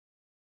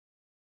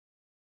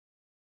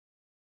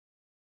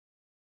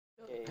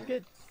Okay.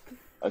 Good.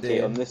 Okay,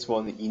 Yeah. on this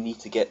one, you need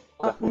to get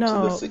grappled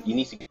no. to the. You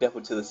need to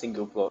grapple to the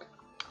single block.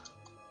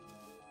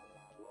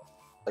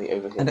 Like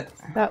over here.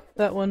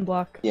 That one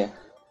block. Yeah.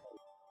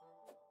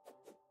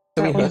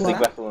 So we That You one have to block.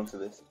 grapple onto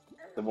this.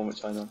 The one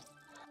which I'm on.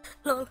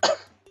 No.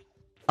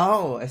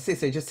 Oh, I see.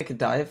 So you just take a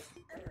dive.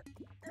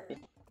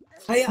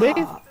 Wait.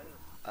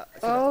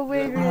 Oh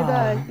wait, you're gonna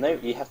die. No,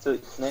 you have to.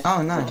 No.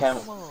 Oh, no. You can't.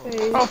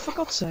 Hey. Oh, for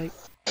God's sake.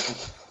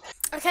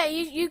 Okay,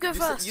 you go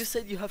first. You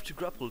said you have to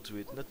grapple to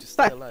it, not to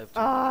stay Fuck. alive.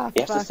 Ah,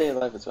 You have to fuck. stay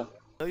alive as well.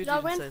 No, you Did I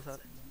didn't win? say that.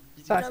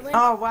 You Fuck. Did I win?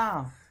 Oh,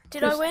 wow.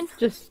 Did I win?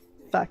 Just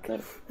fuck. No.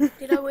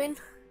 Did I win?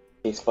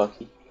 Okay,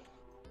 Sparky.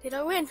 Did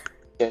I win?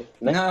 Okay.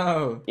 No.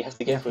 No. You have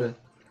to go for it.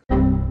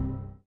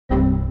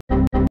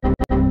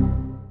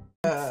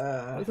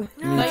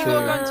 Me No, you too.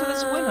 gotta go until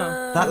there's a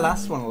winner. That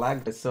last one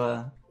lagged, I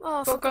swear.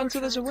 Oh, Gotta go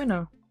until there's a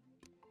winner.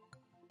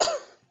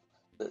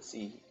 Let's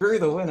see. Screw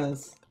the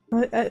winners.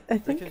 I There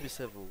think can be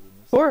several winners.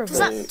 4 of Does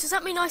them. does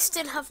that mean I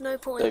still have no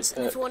points So,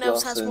 and everyone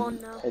else has Glass one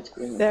and now?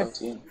 Pedguin There. and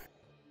Belgian.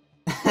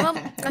 Well,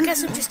 I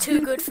guess I'm just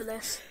too good for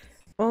this.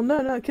 Well,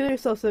 no, kill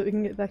yourself so that we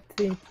can get back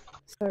to the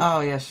start. Oh,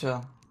 yeah,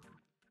 sure.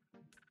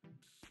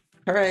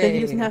 Then Hooray! he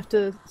doesn't have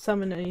to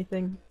summon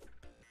anything.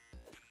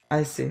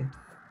 I see.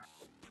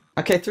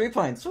 Okay, 3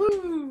 points.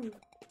 Woo!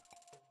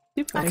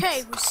 2 points.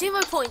 Okay,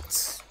 0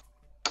 points.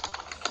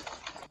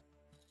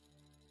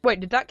 Wait,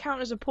 did that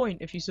count as a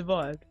point if you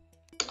survived?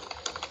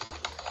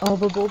 All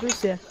the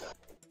boulders, yeah.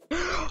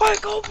 I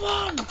got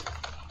one!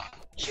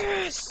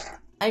 Yes!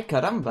 Ay,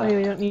 caramba. Oh, yeah,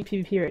 we don't need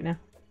PvP right now.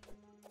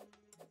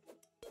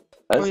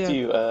 Let's yeah.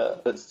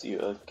 do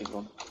a good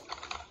one.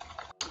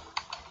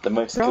 The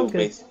most They're all skill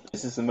based.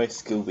 This is the most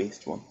skill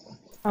based one.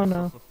 Oh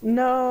no.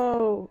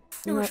 No!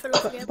 No, I feel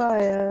like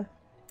Bye,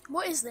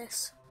 What is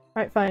this?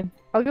 Alright, fine.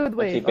 I'll go with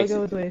Wave. Okay, I'll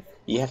go with Wave.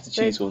 You have to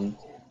choose one.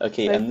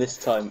 Okay, Wait. and this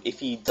time,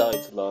 if you die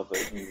to lava,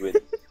 you win.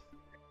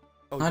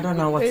 Oh, I you don't win.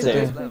 know what to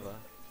do. Lava.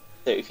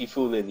 So if you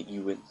fall in,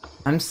 you win.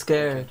 I'm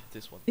scared.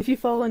 This one. If you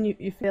fall in,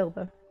 you fail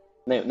though.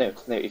 No.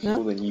 If you No?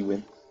 fall in, you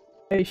win.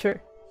 Are you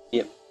sure?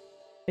 Yep. Are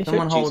you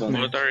Someone sure? Choose hold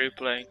one. me. What are you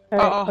playing?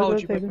 Alright, I'll go hold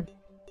with you, Pedguin.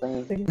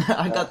 Pedguin.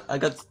 Pedguin. I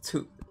got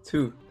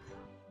two.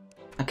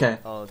 Okay.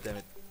 Oh, damn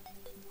it.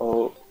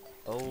 Oh,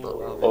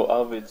 Oh,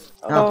 Arvid.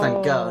 Oh,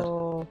 thank God.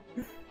 Oh,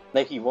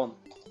 No, he won.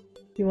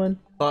 you won.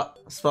 But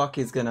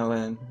Sparky's gonna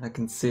win. I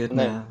can see it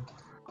No. now.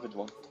 Arvid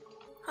won.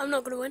 I'm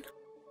not gonna win.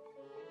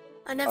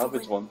 I never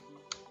Arvid win. won.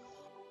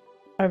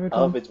 Arvid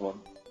won. Arvid won.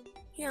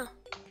 Yeah.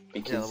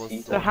 Because that was-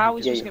 he's. So how are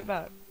we Yeah, supposed yeah. to get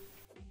back?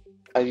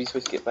 How are you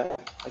supposed to get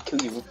back? I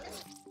kill you.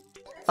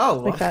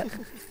 Oh, Like that.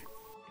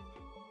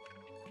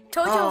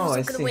 Told you Oh, I I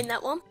wasn't see. gonna win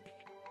that one.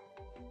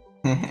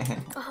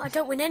 Oh, I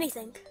don't win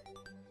anything.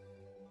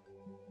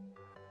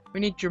 We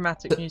need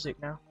dramatic music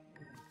now.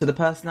 So the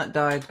person that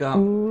died got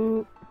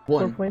Ooh,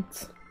 4 1.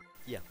 points.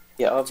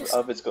 Yeah, Just-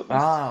 Arvid's got this.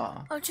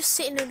 Ah. I'm just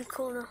sitting in the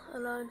corner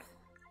alone.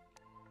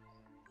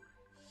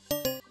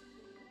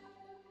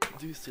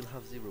 Do you still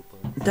have 0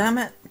 points? Damn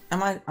it!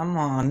 I'm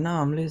on. No,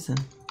 I'm losing.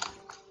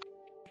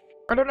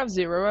 I don't have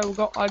 0.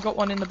 I got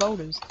one in the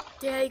boulders.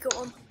 Yeah, you got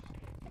one.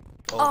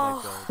 Oh, Oh.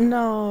 my god.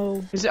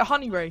 No. Is it a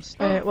honey race?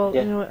 Alright, well,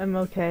 Yeah. you know what? I'm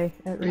okay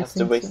at You have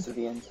to racing. race so- to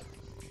the end.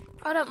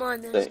 I don't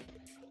mind this. So,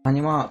 On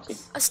your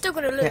marks. I'm still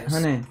gonna lose. Get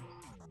honey.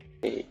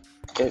 okay,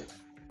 go.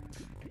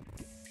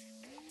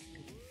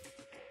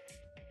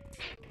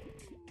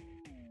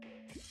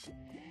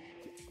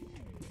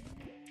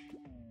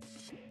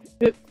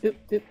 Oop, oop,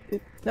 oop,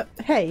 oop. No,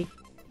 hey,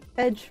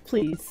 Edge,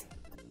 please.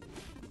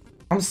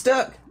 I'm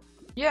stuck.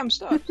 Yeah, I'm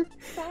stuck. What the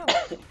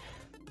hell?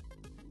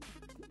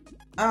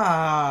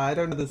 Ah, I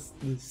don't know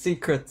the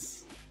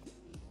secrets.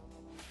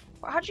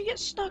 How'd you get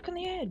stuck on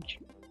the edge?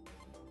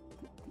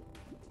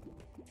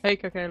 Hey,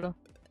 Kakela.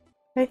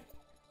 Hey.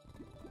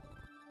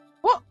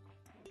 What?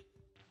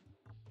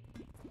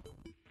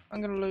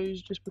 I'm gonna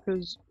lose just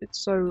because it's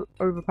so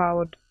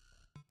overpowered.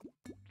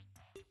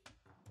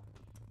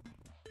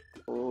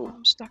 Oh,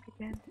 I'm stuck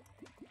again.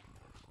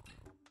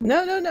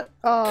 No.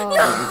 Oh.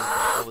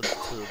 That was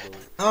terrible.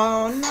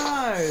 Oh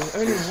no!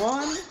 Only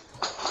one?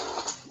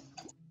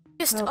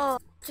 Just, No.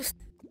 just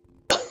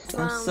I'm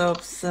drown. so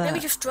upset. Let me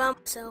just drown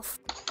myself.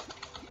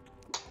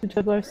 Good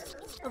job, Lars.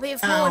 I'll be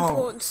of more Ow.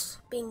 importance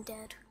being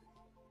dead.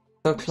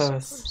 So I'm so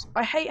close.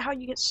 I hate how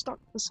you get stuck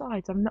to the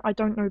sides. I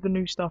don't know the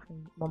new stuff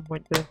in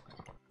 1.2.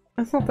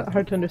 That's not that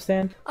hard to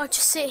understand. I'll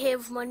just sit here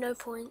with my no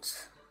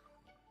points.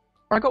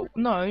 I got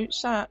no.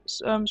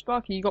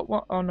 Sparky, you got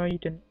one. Oh no, you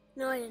didn't.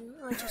 No, I didn't.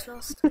 I just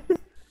lost. yeah,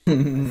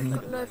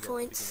 Got no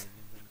points.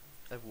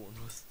 Everyone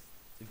was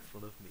in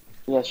front of me.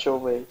 yeah, sure,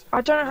 wait.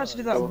 I don't know how to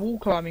do that wall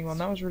climbing one.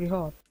 That was really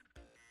hard.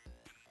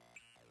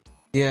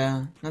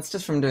 that's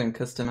just from doing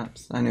custom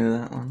maps. I knew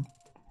that one.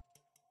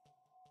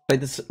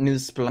 Played this new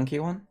Spelunky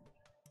one?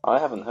 I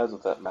haven't heard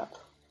of that map.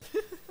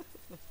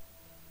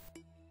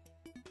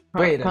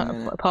 Wait a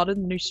minute.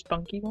 Pardon, the new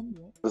spunky one.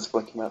 What? The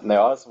Splunky map.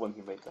 No, I was the one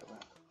who made that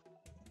map.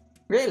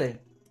 Really?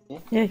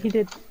 Yeah, he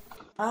did.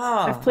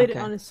 Ah, I've played it okay.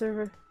 on his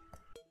server.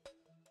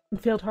 And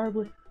failed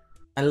horribly.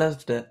 I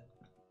loved it.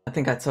 I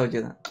think I told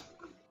you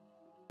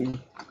that.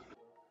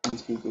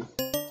 questions, people.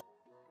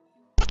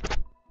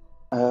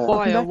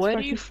 Baih, back where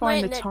to do you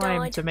Sparky. find the My internet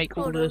time died. to make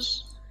all Hold on.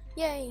 this?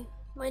 Yay,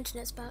 my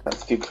internet's back.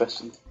 That's a good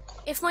question.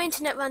 If my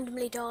internet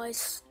randomly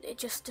dies, it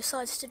just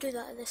decides to do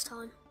that at this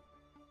time.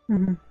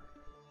 Mhm.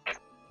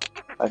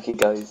 Okay,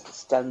 guys,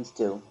 stand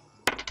still.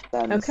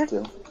 Stand Okay.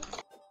 still.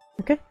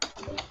 Okay.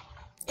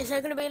 Is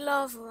there going to be a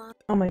lava run?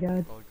 Oh my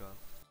god. Oh god.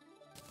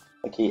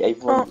 Okay,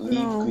 everyone, Oh,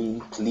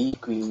 leave no.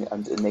 green,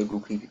 and enable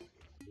preview.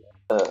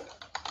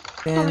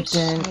 Dun,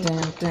 dun,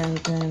 dun, dun,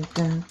 dun,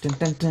 dun,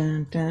 dun,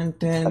 dun, dun,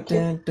 dun, Okay.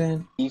 dun,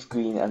 dun. Leave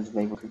green and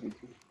enable preview.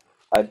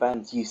 I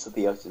banned use of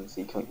the item,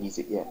 so you can't use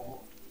it yet.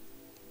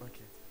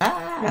 Okay.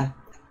 Ah!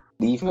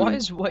 Leave green. Why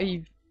is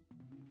Wave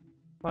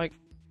like?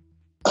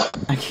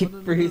 I keep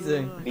No.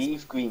 freezing.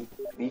 Leave green.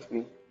 Leave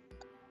green.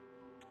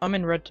 I'm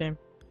in red team.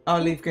 Oh,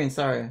 leave green,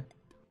 sorry.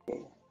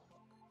 Okay.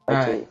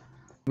 Alright.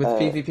 With Uh,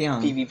 PvP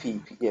on.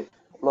 PvP, yeah.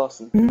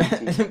 Larson, Mm.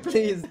 PvP.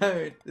 Please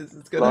don't. This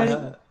is gonna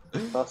Larson.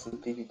 hurt. Larson,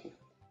 PvP.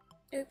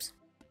 Oops.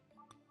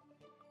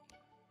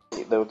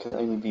 There can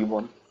only be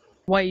one.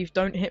 Wave,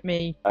 don't hit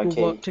me. Okay.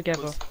 We'll work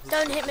together.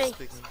 Don't hit me.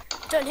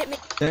 Don't hit me.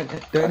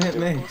 Don't hit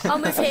me. I'll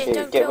move here. Okay,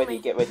 Don't get kill ready, me.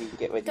 get ready,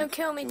 get ready. Don't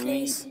kill me, Three,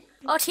 please.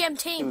 RTM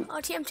team.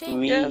 RTM team.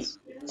 3, Yes.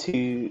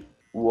 2,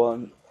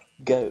 1,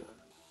 go.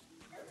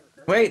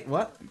 Wait,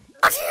 what?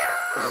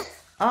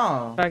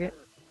 Oh, Faggot.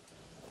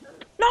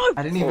 No!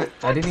 I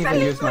didn't even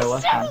use my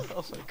weapon.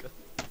 Oh my god.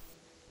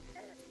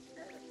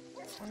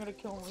 I'm gonna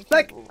kill me.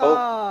 Like, Oh,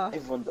 ah,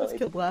 everyone let's died.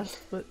 kill last,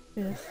 but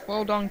yeah.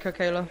 Well done,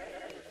 Kakela.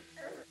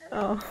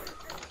 Oh,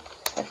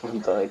 Everyone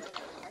died.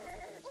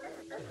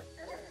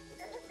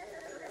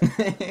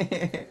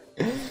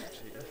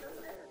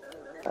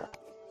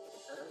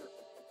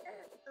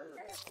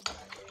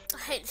 I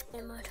hate this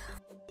game mode.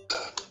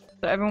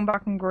 So everyone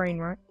back on green,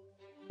 right?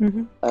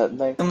 mhm.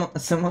 No.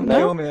 Someone No,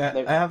 kill me.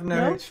 no. I have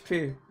no No?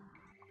 HP.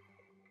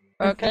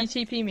 Can you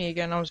TP me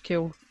again? I was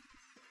killed.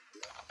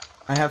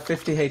 I have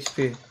 50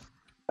 HP.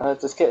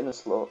 Just get in the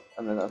slot,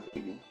 and then I'll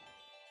beat you.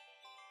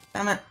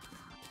 Damn it.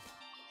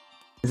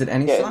 Is it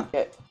any Get in,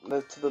 slot?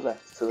 no, to the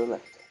left, to the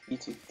left. You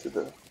two, to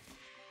the left.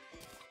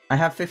 I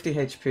have 50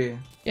 HP.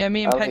 Yeah,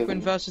 me and I'll give Pedguin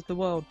you. versus the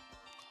world.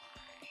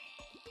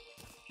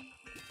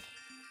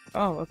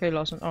 Oh, okay,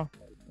 Larson. Oh.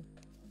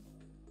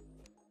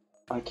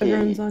 Okay,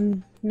 Everyone's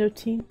on no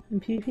team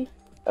in PvP.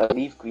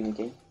 leave green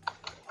again.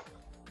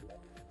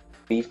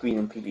 Leave green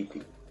in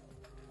PvP.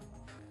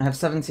 I have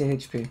 70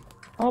 HP.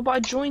 Oh, but I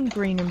joined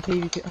green in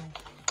PvP. Oh.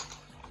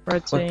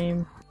 Red What?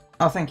 team.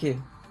 Oh, thank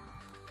you.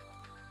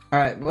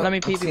 Alright, what, Let me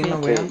what team PvP. are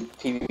we Okay, on?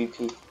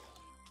 PvP.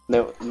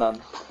 No,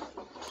 none.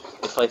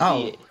 If I see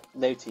Oh. it,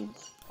 no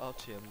teams.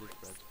 RTM with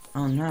red.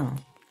 Oh no.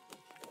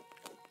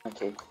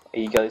 Okay, are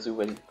you guys all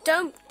ready?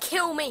 Don't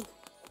kill me,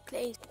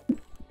 please.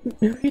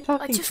 Who are you I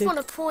talking just to? want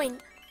a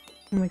point.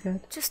 Oh my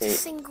god. Just a Okay.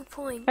 single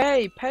point.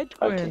 Hey,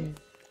 Pedguin.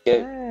 Go.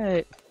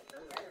 Hey.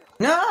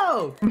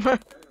 No!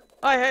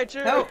 I hate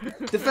you. Help!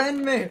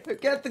 Defend me!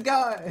 Get the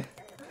guy!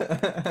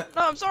 No,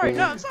 I'm sorry.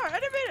 No, I'm sorry. I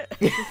didn't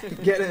mean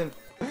it. Get him!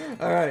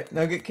 Alright,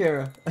 now get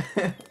Kira.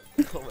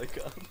 Oh my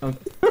god.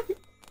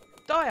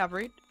 Die,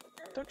 Avery.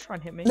 Don't try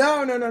and hit me.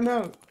 No, no, no,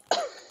 no!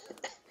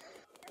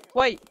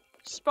 Wait,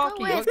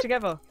 Sparky, wait. work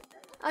together.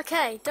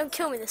 Okay, don't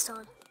kill me this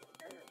time.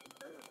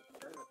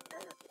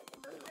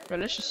 Right,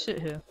 let's just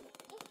sit here.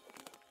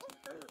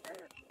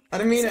 I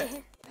didn't mean Sit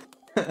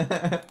it!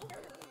 here.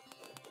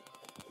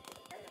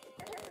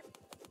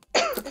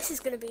 This is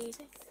gonna be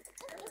easy.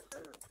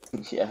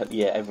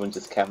 Yeah, everyone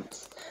just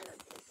camps.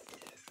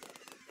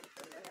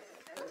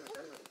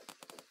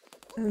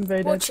 I'm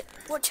very dead.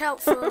 Watch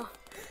out for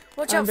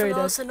watch I'm out for very dead.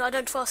 Larson. I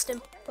don't trust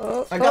him.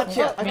 Oh, I got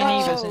you! oh, I Me got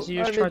neither, you! since you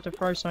just tried to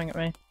throw something at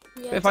me.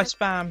 Yeah, But if I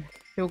exactly. spam,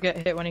 he'll get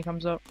hit when he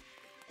comes up.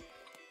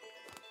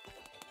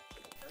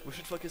 We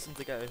should focus on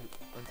the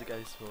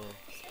guys who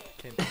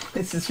came.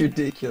 This is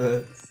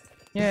ridiculous.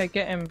 Yeah,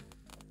 get him.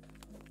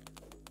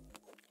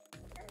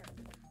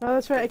 Oh,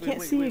 that's right. I Wait, can't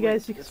wait, see wait, you wait.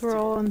 guys because Let's we're do-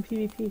 all on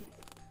PvP.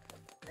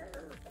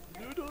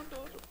 No.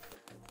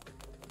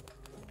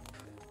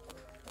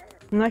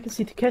 And I can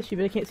see Takeshi,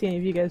 but I can't see any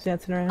of you guys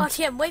dancing around.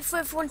 RTM, wait for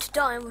everyone to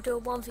die and we'll do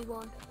a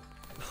 1v1.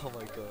 Oh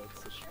my god,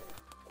 such.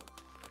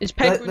 Is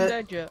Let- Pedguin let-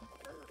 dead yet?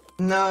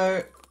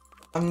 No,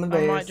 I'm the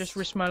I base. might just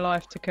risk my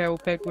life to kill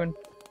Pedguin.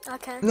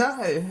 Okay,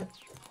 No!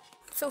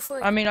 feel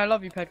free. I mean, I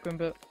love you, Pedguin,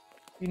 but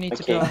you need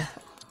Okay. to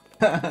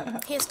die.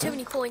 He has too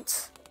many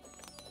points.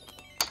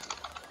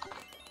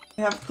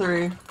 I have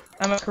 3.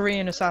 I'm a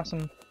Korean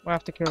assassin. I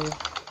have to kill you.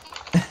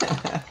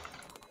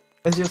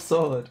 Where's your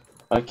sword?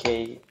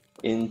 Okay,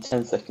 in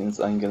 10 seconds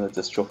I'm gonna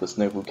just drop a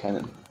snowball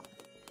cannon.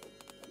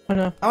 Oh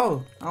no.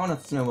 Oh, I want a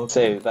snowball.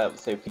 So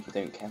people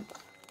don't camp.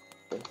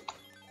 So,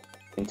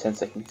 in 10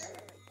 seconds.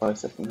 5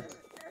 seconds.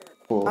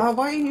 4, Oh,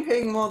 why are you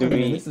hitting more than me?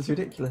 Three. This is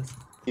ridiculous.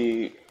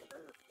 2,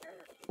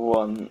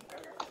 1.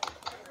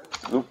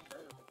 Oop.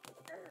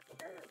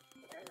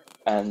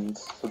 And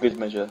for good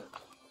measure,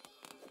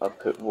 I'll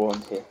put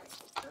Warren here.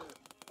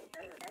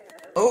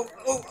 Oh,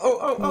 oh, oh,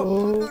 oh,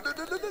 oh!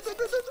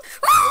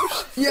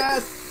 Oh.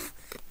 Yes!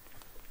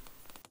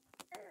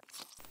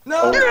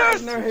 No! Oh.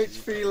 Yes! No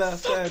HP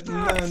left, Ed.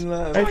 None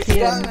left. RTM.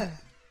 Damn it!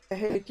 I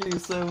hate you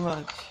so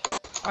much.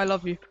 I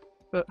love you,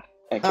 but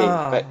Okay,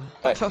 Ah.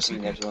 back to Toss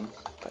green, it. everyone.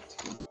 Back to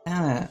green.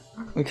 Damn it.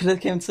 We could have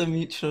came to a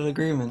mutual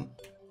agreement.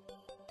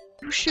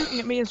 you're shooting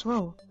at me as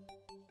well.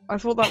 I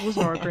thought that was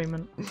our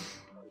agreement.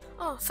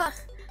 Oh,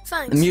 thanks.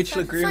 The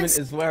mutual agreement thanks,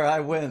 is where I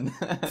win.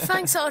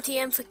 Thanks,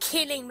 RTM, for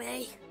killing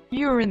me.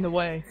 You were in the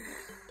way.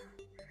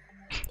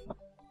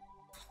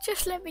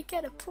 Just let me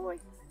get a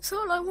point. That's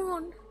all I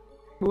want.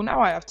 Well, now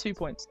I have 2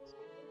 points.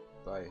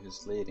 Right,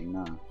 who's leading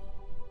now?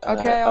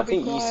 Okay, I'll I be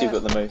think you still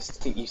quiet. got the most. I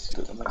think you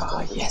still got the most.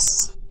 Ah,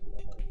 yes!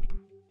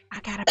 I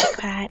gotta be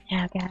quiet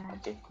now, guys.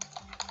 Okay,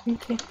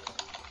 Okay.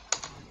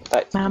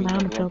 back to My green, mom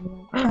everyone. told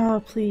me.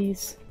 Oh,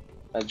 please.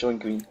 Join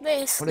green.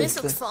 This What this is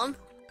looks this? fun.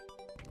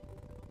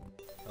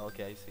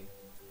 Okay, I see.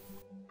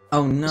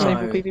 Oh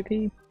Disable no.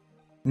 PvP.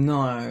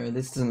 No,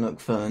 this doesn't look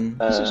fun.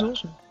 This is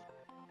awesome.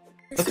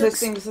 This Look at those looks...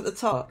 things at the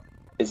top.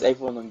 Is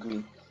everyone on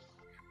green?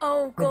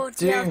 Oh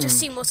god, yeah, I've just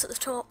doomed. seen what's at the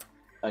top.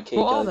 Okay,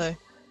 What are guys. they?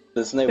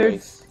 There's no There's-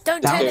 race.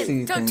 Don't tell Bouncy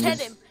him. Don't tell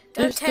things. him.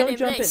 Don't Just tell him.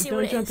 jump Let's in. see Don't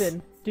what it jump is.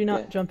 in. Do not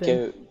Yeah, jump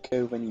in.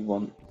 Go when you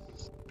want.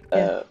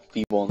 Yeah.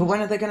 V1. But when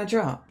are they gonna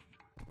drop?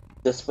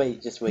 Just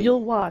wait. Just wait.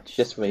 You'll watch.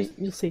 Just wait.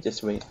 You'll see.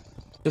 Just wait.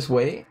 Just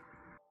wait.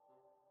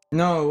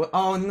 No.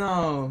 Oh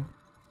no.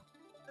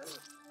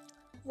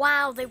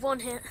 Wow, they won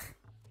hit.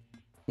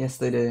 Yes,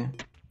 they do.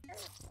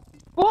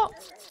 What?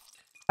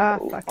 Ah,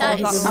 fuck. That I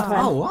is- was moving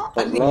fine. Oh what?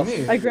 I didn't Last-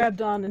 move. I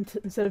grabbed on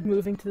instead of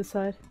moving to the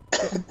side.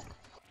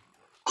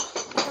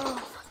 Oh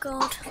my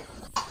god.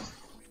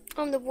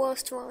 I'm the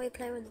worst while we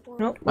play in the world.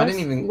 Nope. I didn't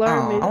even. Laura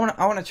Oh, made it.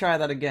 I want to try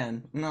that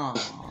again. No,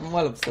 I'm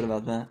well upset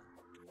about that.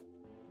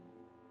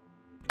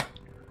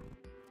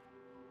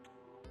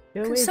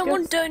 Go Can away,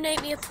 someone go.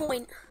 donate me a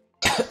point?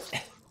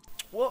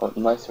 What? Oh,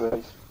 nice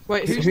race.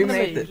 Wait, who's Who gonna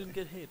made be? You didn't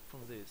get hit from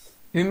this.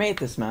 Who made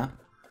this map?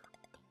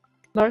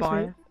 Lars Baih.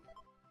 made it.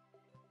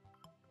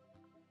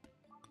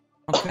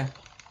 Okay.